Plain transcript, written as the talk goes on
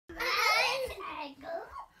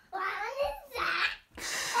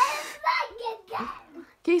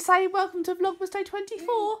say welcome to Vlogmas Day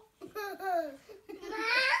 24?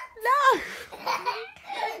 No!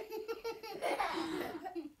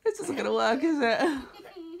 This isn't going to work, is it?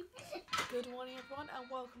 Good morning everyone and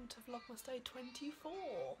welcome to Vlogmas Day 24.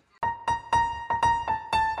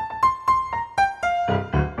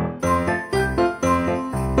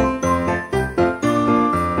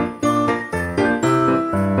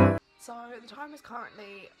 So the time is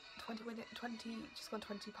currently 20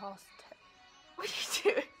 past 10. What are you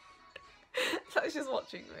doing? So it's just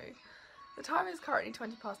watching me. The time is currently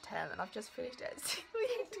 20 past 10 and I've just finished editing.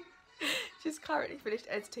 Just currently finished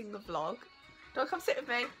editing the vlog. Don't come sit with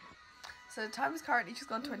me. So the time is currently just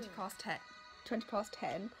gone 20 past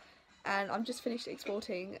 10 and I'm just finished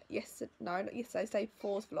exporting not yesterday's day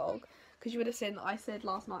 4's vlog, because you would have seen that I said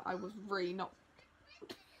last night I was really not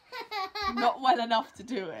well enough to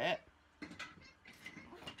do it.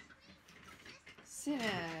 Sit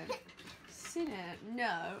down. Sit down.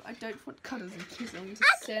 No, I don't want cuddles and kisses. I want to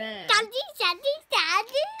sit down.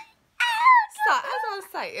 Daddy. So, as I was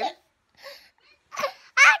saying,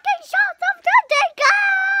 I can shut up the digger.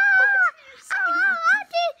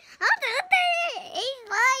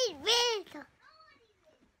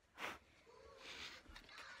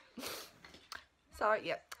 so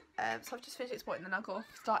yeah, so I've just finished exporting, then I'll go off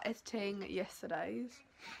start editing yesterday's.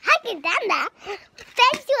 I can done that.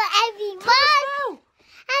 Thank you, everyone.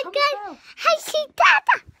 I see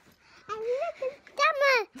Dada. And look at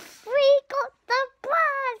Dada. We got the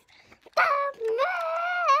bus.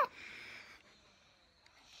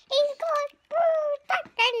 He's got blue.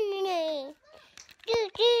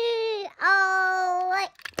 Oh,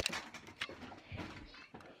 wait.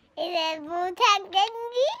 Is it blue tangerine?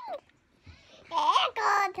 It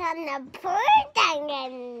got on the blue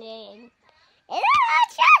tangerine.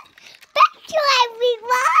 Thank you,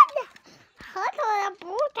 everyone.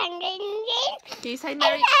 Can you say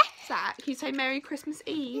Merry? Zach, can you say Merry Christmas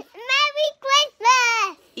Eve? Merry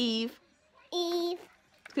Christmas Eve. Eve.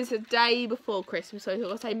 It's a day before Christmas, so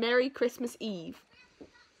you'll say Merry Christmas Eve.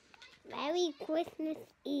 Merry Christmas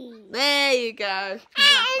Eve. There you go.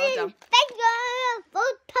 Well done. Thank you for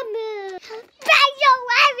coming. Thank you,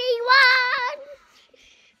 everyone.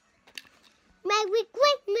 Merry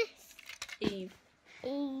Christmas Eve.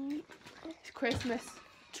 Eve. It's Christmas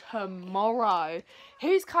tomorrow.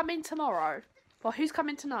 Who's coming tomorrow? Well, who's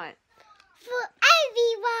coming tonight? For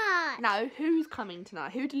everyone. No, who's coming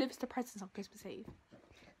tonight? Who delivers the presents on Christmas Eve?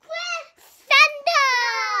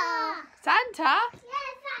 Santa. Santa? Yeah,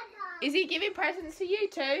 Santa. Is he giving presents to you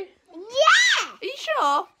too? Yeah. Are you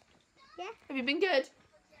sure? Yeah. Have you been good?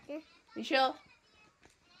 Yeah. You sure?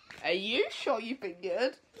 Are you sure you've been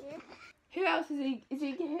good? Yeah. Who else is he? Is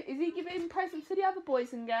he giving presents to the other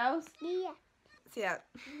boys and girls? Yeah. So yeah,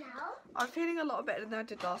 No. I'm feeling a lot better than I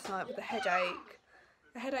did last night with the headache.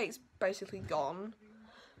 The headache's basically gone.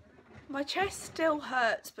 My chest still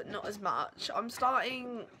hurts, but not as much. I'm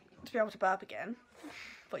starting to be able to burp again,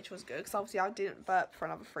 which was good because obviously I didn't burp for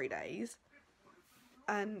another 3 days,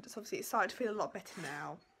 and so obviously it's starting to feel a lot better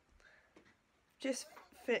now. It's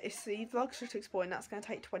the vlog just exporting. That's going to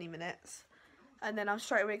take 20 minutes, and then I'm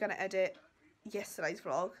straight away going to edit yesterday's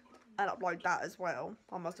vlog and upload that as well.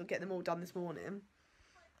 I might as well get them all done this morning.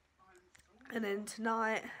 And then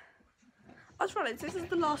tonight, I just realised this is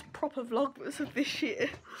the last proper Vlogmas of this year.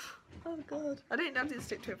 Oh god. I didn't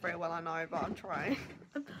stick to it very well, I know, but I'm trying.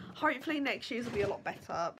 Hopefully next year's will be a lot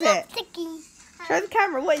better. Sticky. Show the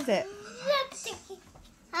camera, what is it? Sticky.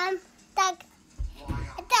 Duck.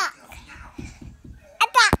 A duck. A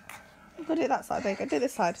duck. I've got to do that side, there you go. Do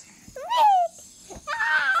this side.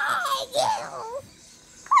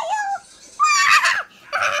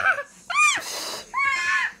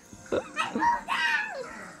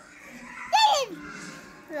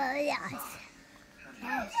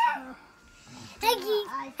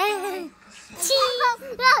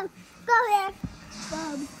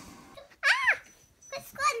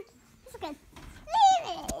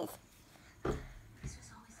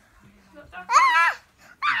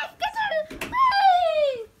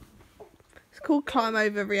 It's called climb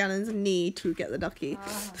over Rhiannon's knee to get the ducky.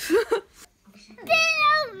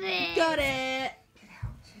 Got it.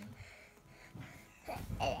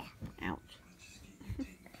 Ouch.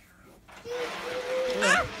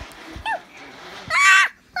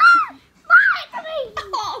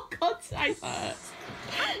 Oh, God's sake, hurts.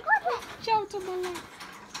 Jumped on my leg.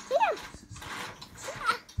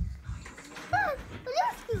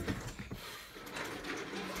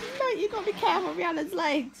 No, you got to be careful of Rhiannon's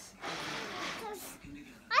legs.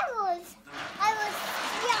 I was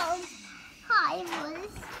young. I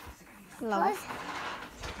was. Love.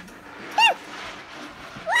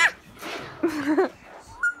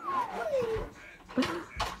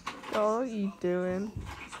 Oh, what are you doing?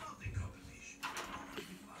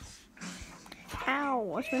 Ow,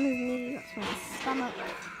 what's on his knee? That's on his stomach.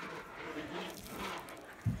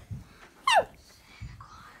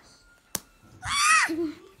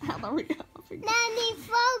 How are we laughing? Nanny,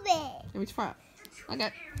 throw it. Let me try it.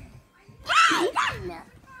 Okay. Oh,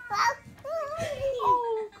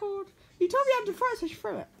 God. You told me I had to throw it, so she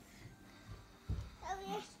threw it.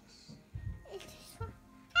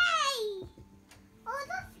 Hey! Oh,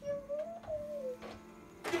 that's you.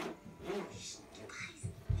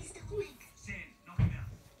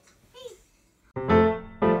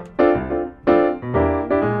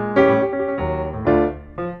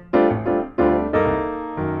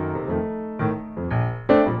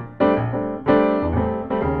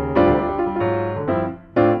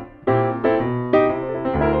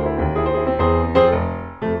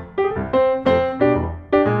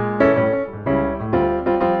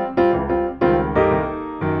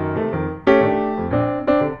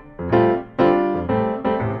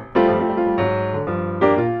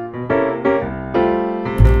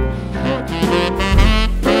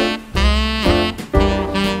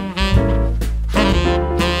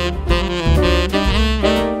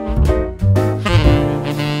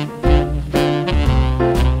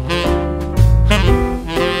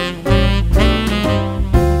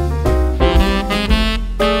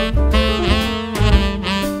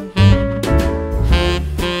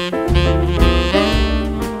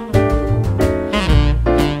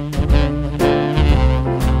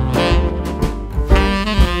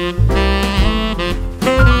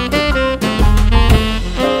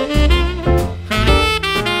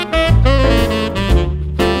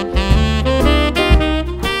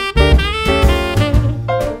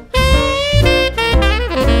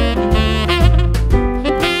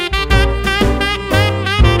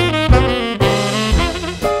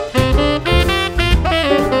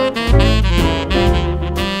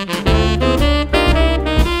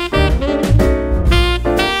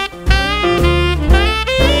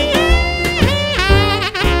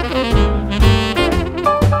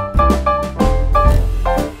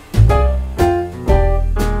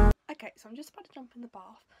 jump in the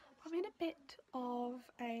bath. I'm in a bit of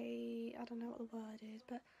a, I don't know what the word is,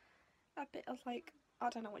 but a bit of like, I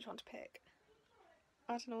don't know which one to pick.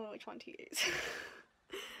 I don't know which one to use.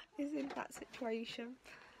 Is in that situation.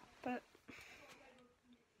 But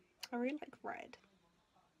I really like red.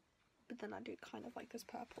 But then I do kind of like this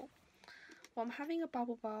purple. Well, I'm having a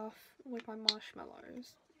bubble bath with my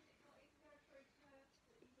marshmallows.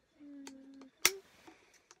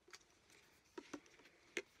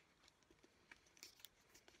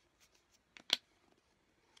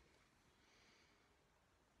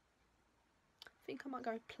 I think I might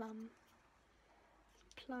go plum.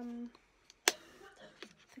 I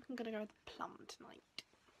think I'm gonna go with plum tonight.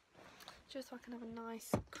 Just so I can have a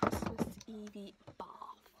nice Christmas Eve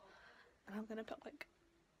bath. And I'm gonna put like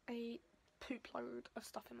a poop load of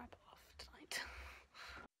stuff in my bath tonight.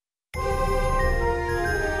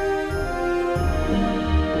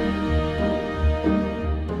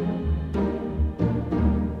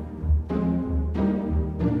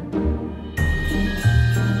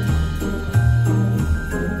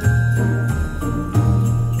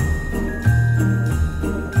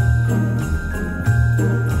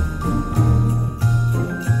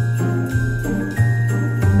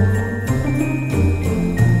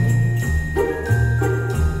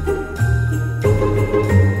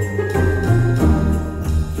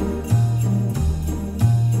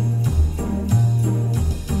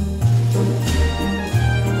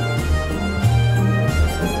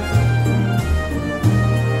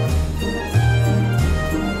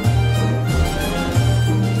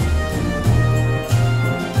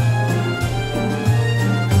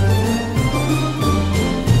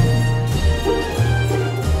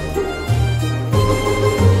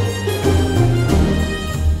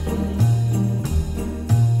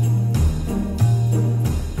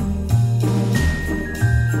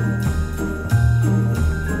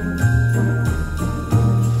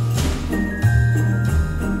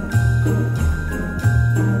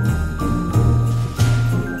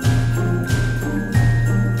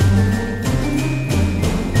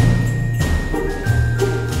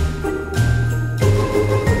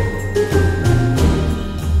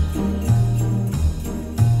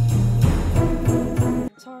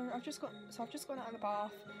 So I've just gone out of the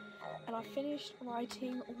bath and I've finished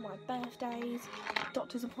writing all my birthdays,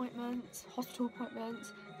 doctor's appointments, hospital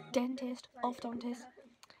appointments, dentist, orthodontist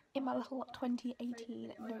in my little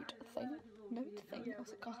 2018 note thing. note thing. I was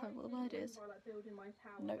like, I can't remember what the word is.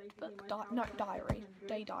 Notebook? Diary.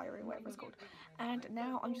 Day diary, whatever it's called. And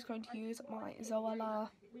now I'm just going to use my Zoella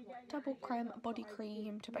double creme body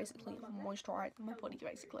cream to basically moisturise my body,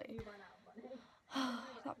 basically.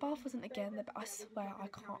 That bath wasn't again the best. I swear I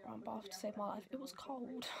can't run bath to save my life. It was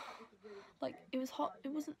cold. Like, it was hot.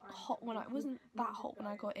 It wasn't hot when it wasn't that hot when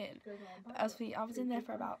I got in. But I was in there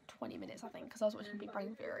for about 20 minutes, I think, because I was watching Big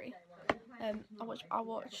Bang Theory. I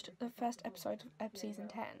watched the first episode of season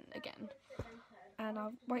 10 again, and I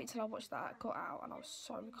waited till I watched that, got out, and I was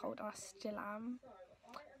so cold, and I still am.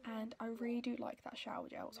 And I really do like that shower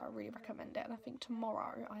gel, so I really recommend it. And I think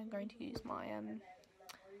tomorrow I'm going to use my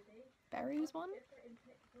berries one.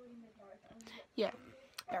 Yeah,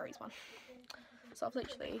 berries one. So I've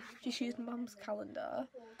literally just used Mum's calendar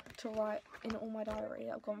to write in all my diary.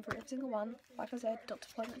 I've gone through every single one. Like I said, doctor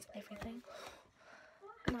appointments, everything.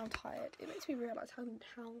 And now I'm tired. It makes me realise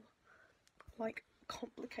how like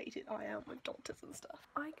complicated I am with doctors and stuff.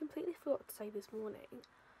 I completely forgot to say this morning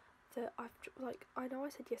that I know I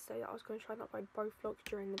said yesterday that I was going to try and upload both vlogs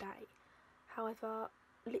during the day. However,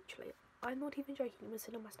 literally, I'm not even joking. It was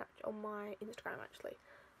on my Snapchat, on my Instagram actually.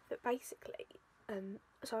 But basically,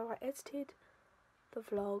 so I edited the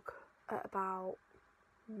vlog at about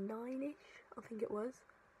 9ish, I think it was.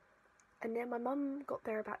 And then my mum got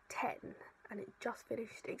there about 10, and it just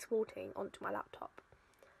finished exporting onto my laptop.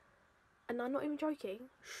 And I'm not even joking,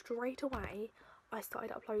 straight away I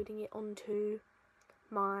started uploading it onto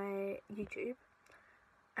my YouTube,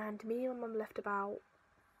 and me and my mum left about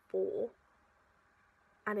 4,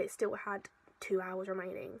 and it still had 2 hours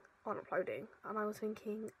remaining on uploading. And I was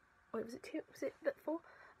thinking, wait, was it 2? Was it at 4?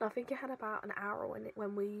 No, I think it had about an hour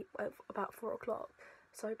when we about 4 o'clock.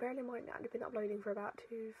 So bearing in mind that I'd been uploading for about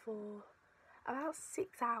about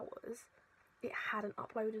 6 hours. It hadn't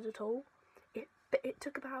uploaded at all. But it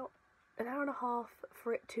took about an hour and a half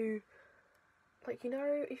for it to, like, you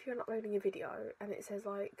know, if you're uploading a video and it says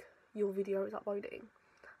like your video is uploading,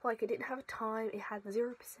 like, it didn't have a time. It had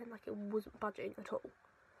 0%, like, it wasn't budging at all.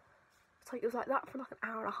 It's like, it was like that for like an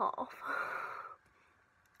hour and a half.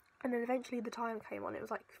 And then eventually the time came on. It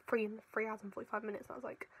was like 3 hours and 45 minutes, and I was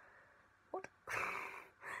like, what?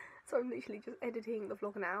 So I'm literally just editing the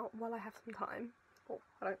vlog now while I have some time. Well,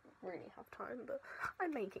 I don't really have time, but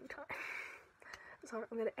I'm making time. So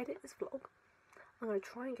I'm going to edit this vlog. I'm going to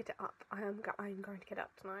try and get it up. I am going to get it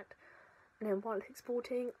up tonight. And then while it's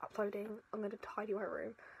exporting, uploading, I'm going to tidy my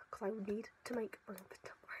room, because I need to make room for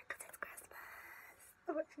tomorrow, because it's Christmas.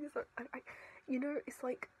 I'm actually so, you know, it's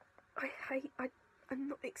like, I'm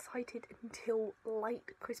not excited until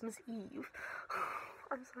late Christmas Eve.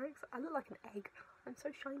 I'm so excited. I look like an egg. I'm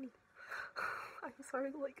so shiny. I'm so,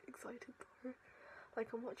 like, excited though.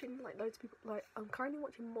 Like, I'm watching, like, loads of people, like, I'm currently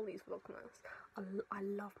watching Molly's Vlogmas. I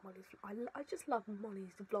love Molly's, I just love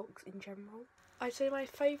Molly's vlogs in general. I'd say my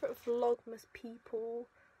favourite Vlogmas people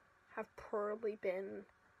have probably been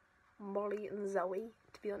Molly and Zoe,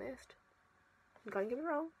 to be honest. Don't get me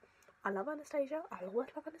wrong, I love Anastasia, I always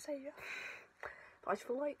love Anastasia. But I just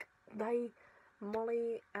feel like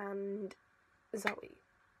Molly and Zoe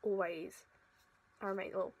always are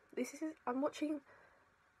amazing. Well, this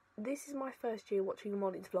is my first year watching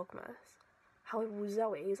Molly's Vlogmas. However, with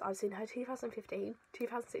Zoe's, I've seen her 2015,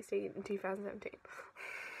 2016 and 2017.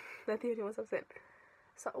 They're the only ones I've seen.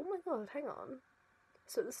 So, oh my god, hang on.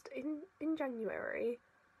 So in January,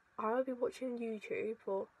 I will be watching YouTube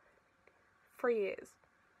for 3 years.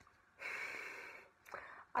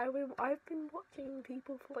 I've been watching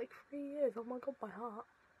people for like 3 years. Oh my god, my heart.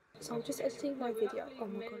 So I'm just editing my video. Oh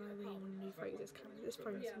my god, I really want a new phone. This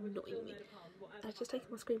phone is annoying me. I've just taken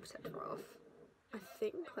my screen protector off. I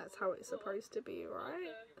think that's how it's supposed to be,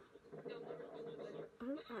 right? I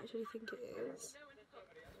don't actually think it is.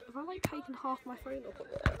 Have I like taken half my phone off of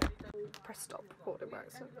it? Press stop recording by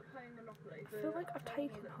accident. I feel like I've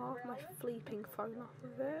taken half my flipping phone off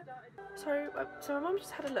of it. So my mum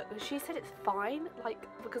just had a look and she said it's fine, like,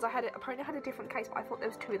 because apparently I had a different case, but I thought there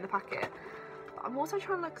was 2 in the packet. But I'm also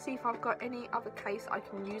trying to like see if I've got any other case I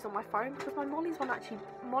can use on my phone, because Molly's one's actually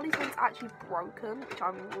broken, which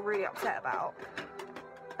I'm really upset about.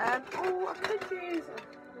 Oh, I could use.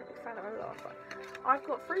 I've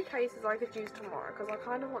got 3 cases I could use tomorrow, because I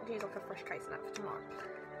kind of want to use like a fresh case now for tomorrow.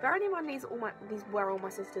 Bearing in mind these were all my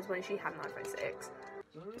sisters when she had an iPhone 6.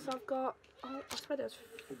 So I've got, I swear there's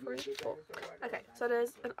 3, 4. Okay, so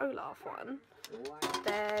there's an Olaf one.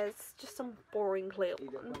 There's just some boring clear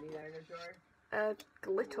one. A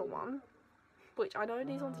glitter one, which I know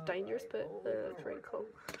these ones are dangerous, but it's really cool.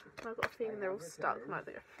 And I've got a feeling they're all stuck. No,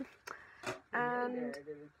 they go. And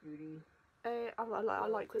I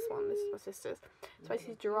like this one. This is my sister's. It's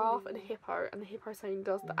basically a giraffe and a hippo, and the hippo saying,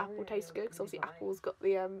 "Does the apple taste good?" Because obviously apple's got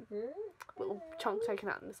the little chunk taken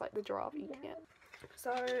out, and it's like the giraffe eating it.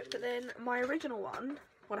 So, but then my original one,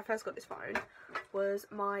 when I first got this phone, was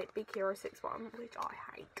my Big Hero 6 one, which I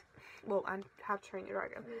hate. Well, and How to Train Your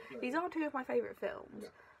Dragon. These are two of my favourite films,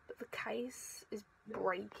 but the case is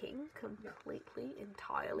breaking completely,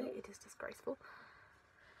 entirely. It is disgraceful.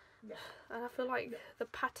 And I feel like the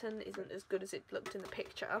pattern isn't as good as it looked in the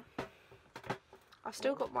picture. I've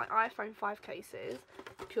still got my iPhone 5 cases,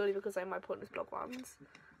 purely because they're my pointless blog ones.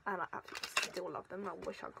 And I absolutely still love them. I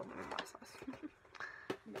wish I'd got them in my size.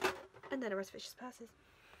 And then a rest of it's just purses.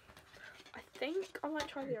 I think I might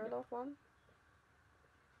try the Olaf one,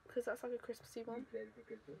 because that's like a Christmassy one.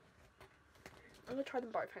 I'm going to try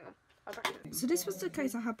them both, hang on. So this was the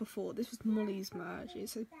case I had before. This was Molly's merch.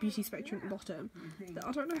 It's a beauty spectrum at the bottom.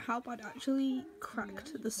 I don't know how, but I'd actually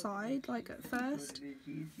cracked the side, like at first.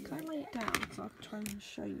 Can I lay it down so I can try and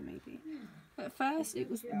show you maybe? At first it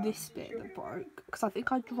was this bit that broke, because I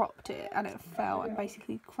think I dropped it and it fell and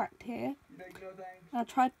basically cracked here. And I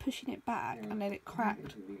tried pushing it back and then it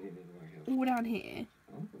cracked all down here.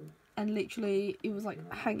 And literally it was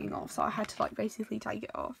like hanging off, so I had to like basically take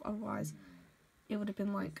it off, otherwise it would have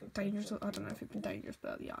been like dangerous. I don't know if it'd been dangerous,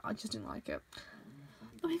 but yeah, I just didn't like it.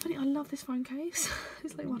 I mean, funny, I love this phone case.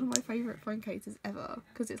 It's like one of my favourite phone cases ever,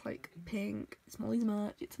 because it's like pink, it's Molly's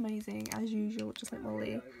merch, it's amazing as usual, just like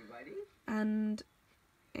Molly, and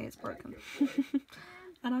it's broken.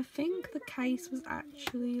 And I think the case was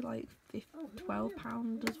actually like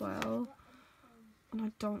 £12 as well, and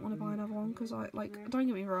I don't want to buy another one because don't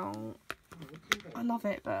get me wrong, I love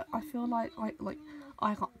it, but I feel like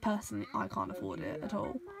I can't afford it at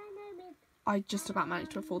all. I just about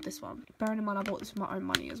managed to afford this one. Bearing in mind I bought this with my own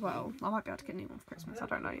money as well. I might be able to get a new one for Christmas, I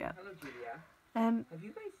don't know yet.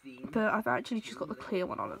 But I've actually just got the clear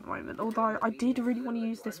one on at the moment, although I did really want to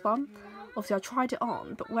use this one. Obviously I tried it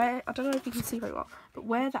on, but I don't know if you can see very well, but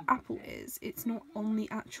where the apple is, it's not on the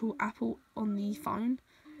actual apple on the phone.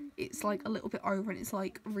 It's like a little bit over, and it's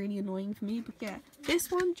like really annoying for me. But yeah, this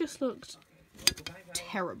one just looked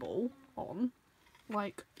terrible on.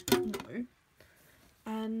 Like, no.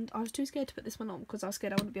 And I was too scared to put this one on because I was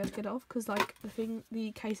scared I wouldn't be able to get it off, because like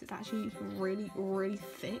the case is actually really, really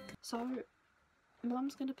thick. So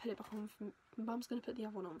Mum's gonna put it back on. Mum's gonna put the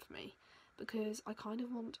other one on for me, because I kind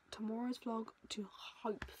of want tomorrow's vlog to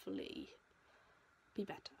hopefully be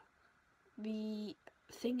better. The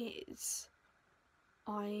thing is,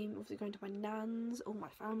 I'm obviously going to my nan's. All my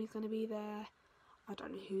family's going to be there. I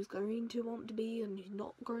don't know who's going to want to be and who's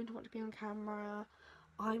not going to want to be on camera.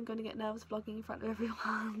 I'm going to get nervous vlogging in front of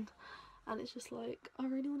everyone. And it's just like, I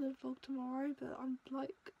really want to vlog tomorrow, but I'm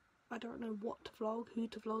like, I don't know what to vlog, who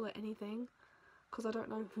to vlog, or anything. Because I don't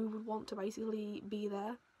know who would want to basically be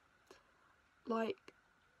there. Like,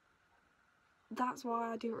 that's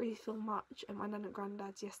why I didn't really film much at my nan and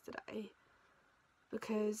granddad's yesterday.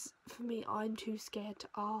 Because for me, I'm too scared to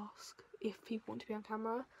ask if people want to be on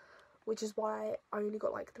camera, which is why I only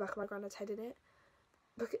got like the back of my granddad's head in it.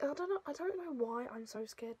 Because I don't know why I'm so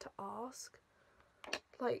scared to ask.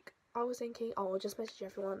 Like, I was thinking, oh, I'll just message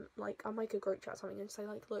everyone, like, I'll make a group chat or something and say,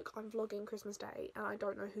 like, look, I'm vlogging Christmas Day and I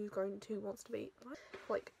don't know who wants to be.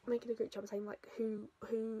 Like, making a group chat and saying, like, who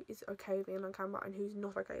is okay with being on camera and who's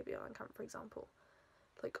not okay with being on camera, for example.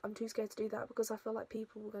 Like, I'm too scared to do that because I feel like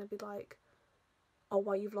people were going to be like, oh,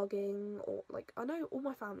 why are you vlogging? Or, like, I know all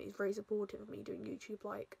my family is very supportive of me doing YouTube.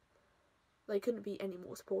 Like, they couldn't be any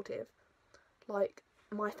more supportive. Like,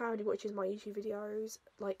 my family watches my YouTube videos.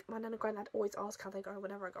 Like, my nan and granddad always ask how they go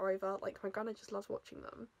whenever I go over. Like, my granddad just loves watching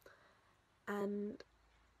them. And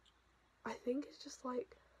I think it's just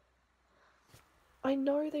like, I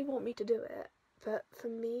know they want me to do it, but for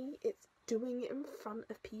me, it's doing it in front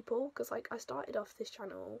of people. Because, like, I started off this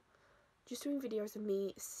channel just doing videos of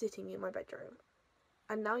me sitting in my bedroom.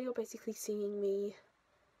 And now you're basically seeing me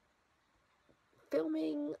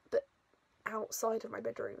filming, but outside of my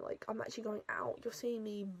bedroom. Like, I'm actually going out. You're seeing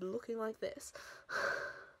me looking like this.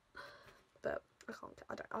 But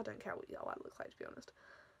I don't care what I look like, to be honest.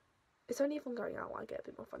 It's only if I'm going out I get a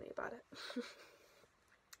bit more funny about it.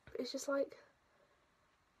 It's just like,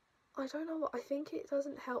 I don't know what, I think it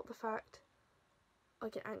doesn't help the fact I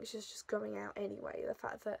get anxious just going out anyway. The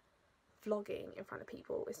fact that vlogging in front of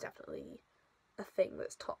people is definitely a thing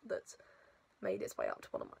that's made its way up to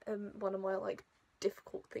one of my like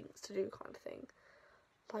difficult things to do kind of thing.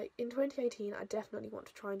 Like, in 2018 I definitely want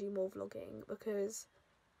to try and do more vlogging, because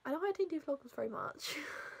I know I didn't do Vlogmas very much.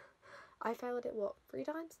 I failed it, what, 3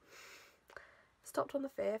 times? Stopped on the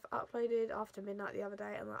 5th, uploaded after midnight the other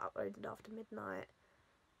day, and then uploaded after midnight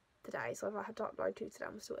today, so I had to upload 2 today.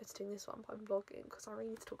 I'm still editing this one, but I'm vlogging because I really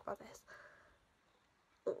need to talk about this.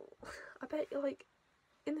 I bet, like,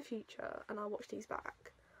 in the future, and I watch these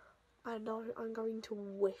back, I know I'm going to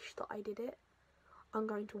wish that I did it. I'm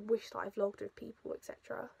going to wish that I vlogged with people,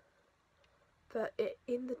 etc. But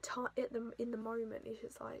in the moment, it's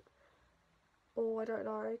just like, oh, I don't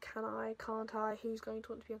know, can I, can't I, who's going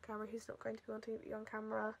to want to be on camera, who's not going to be wanting to be on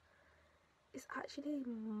camera. It's actually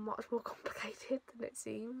much more complicated than it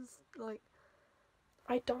seems. Like,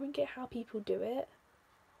 I don't get how people do it.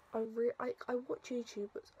 I watch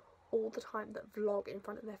YouTubers all the time that vlog in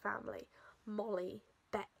front of their family. Molly,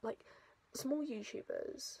 Beth, like, small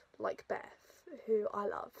YouTubers like Beth, who I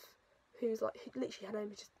love, who's like, literally her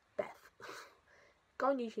name is just Beth. Go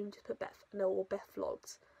on YouTube and just put Beth, and they're all Beth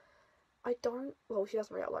vlogs. Well, she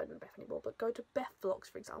doesn't really upload on Beth anymore, but go to Beth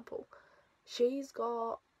vlogs, for example. She's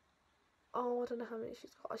got, oh, I don't know how many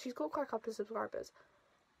she's got. She's got quite a couple of subscribers.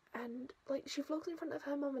 And, like, she vlogs in front of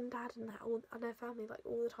her mum and dad and her family, like,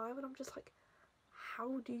 all the time. And I'm just like,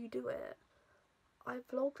 how do you do it? I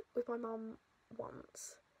vlogged with my mum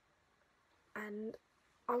once. And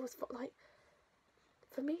I was, like,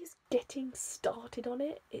 for me, it's getting started on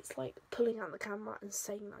it. It's like pulling out the camera and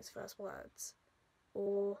saying those first words.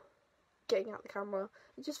 Or getting out the camera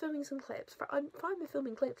and just filming some clips. I'm fine with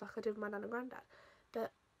filming clips like I did with my nan and granddad.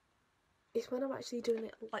 But it's when I'm actually doing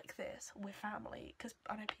it like this with family, because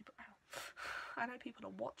I know people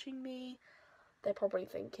are watching me. They're probably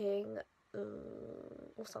thinking,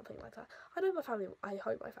 or something like that. I hope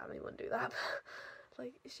my family wouldn't do that.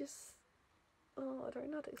 Like, it's just, oh, I don't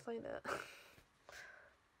know how to explain it.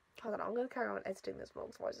 I don't know, I'm going to carry on editing this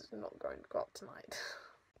vlog, otherwise it's not going to go up tonight.